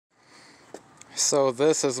So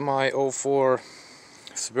this is my 04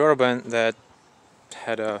 Suburban that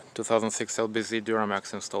had a 2006 LBZ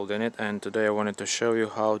Duramax installed in it, and today I wanted to show you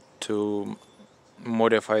how to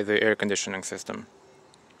modify the air conditioning system.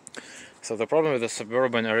 So the problem with the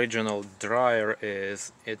Suburban original Drier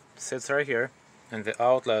is it sits right here and the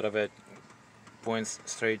outlet of it points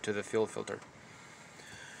straight to the fuel filter.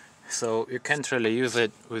 So you can't really use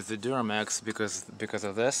it with the Duramax because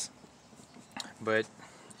of this, but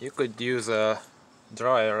you could use a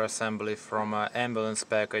Drier assembly from an ambulance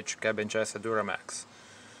package cabin chassis Duramax.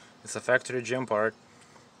 It's a factory GM part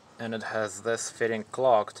and it has this fitting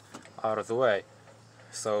clogged out of the way,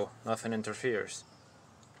 so nothing interferes.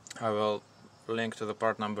 I will link to the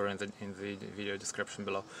part number in the video description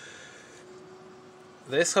below.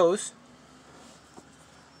 This hose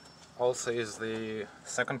also is the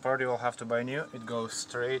second part you will have to buy new. It goes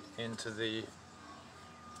straight into the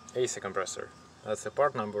AC compressor. That's the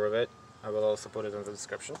part number of it. I will also put it in the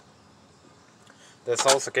description. This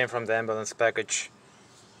also came from the ambulance package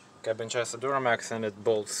cabin chassis Duramax, and it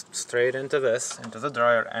bolts straight into this, into the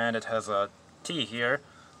Drier, and it has a T here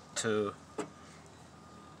to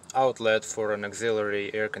outlet for an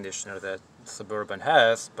auxiliary air conditioner that Suburban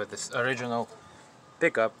has, but this original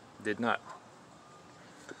pickup did not.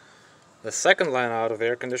 The second line out of the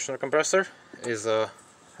air conditioner compressor is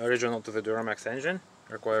original to the Duramax engine,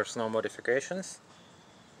 requires no modifications,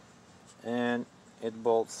 and it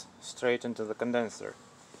bolts straight into the condenser.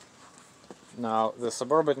 Now the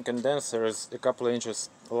Suburban condenser is a couple of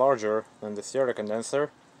inches larger than the Sierra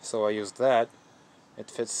condenser, so I used that.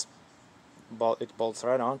 It fits, it bolts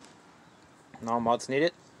right on. No mods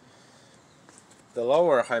needed. The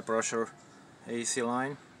lower high pressure AC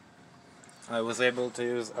line I was able to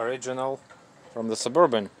use original from the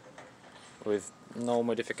Suburban with no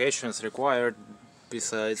modifications required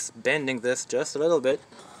besides bending this just a little bit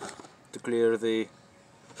to clear the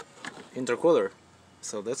intercooler.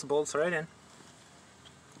 So this bolts right in.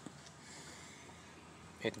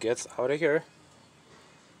 It gets out of here,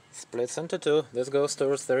 splits into two. This goes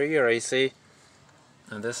towards the rear AC,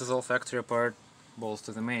 and this is all factory part, bolts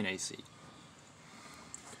to the main AC.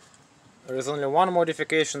 There is only one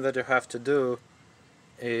modification that you have to do,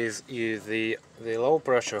 is the low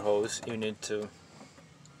pressure hose. You need to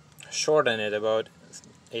shorten it about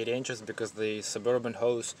 8 inches because the Suburban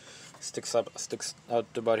hose sticks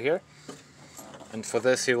out to about here, and for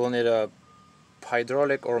this you will need a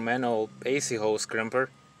hydraulic or manual AC hose crimper.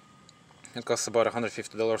 It costs about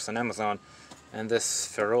 $150 on Amazon, and this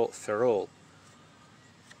Ferrule.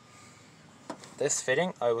 This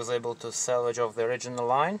fitting I was able to salvage off the original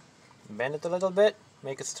line, bend it a little bit,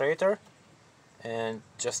 make it straighter, and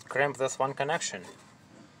just crimp this one connection,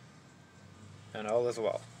 and all is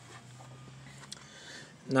well.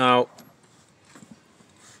 Now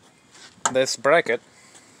this bracket,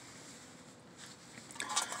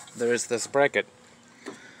 there is this bracket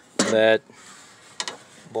that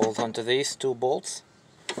bolts onto these two bolts.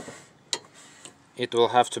 It will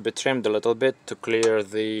have to be trimmed a little bit to clear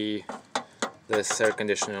this air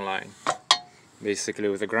conditioning line. Basically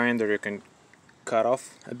with a grinder you can cut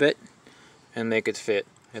off a bit and make it fit.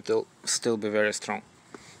 It'll still be very strong.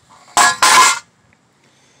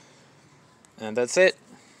 And that's it.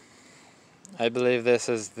 I believe this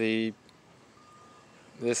is a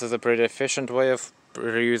pretty efficient way of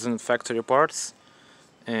reusing factory parts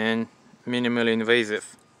and minimally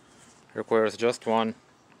invasive. Requires just one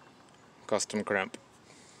custom crimp.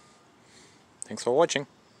 Thanks for watching.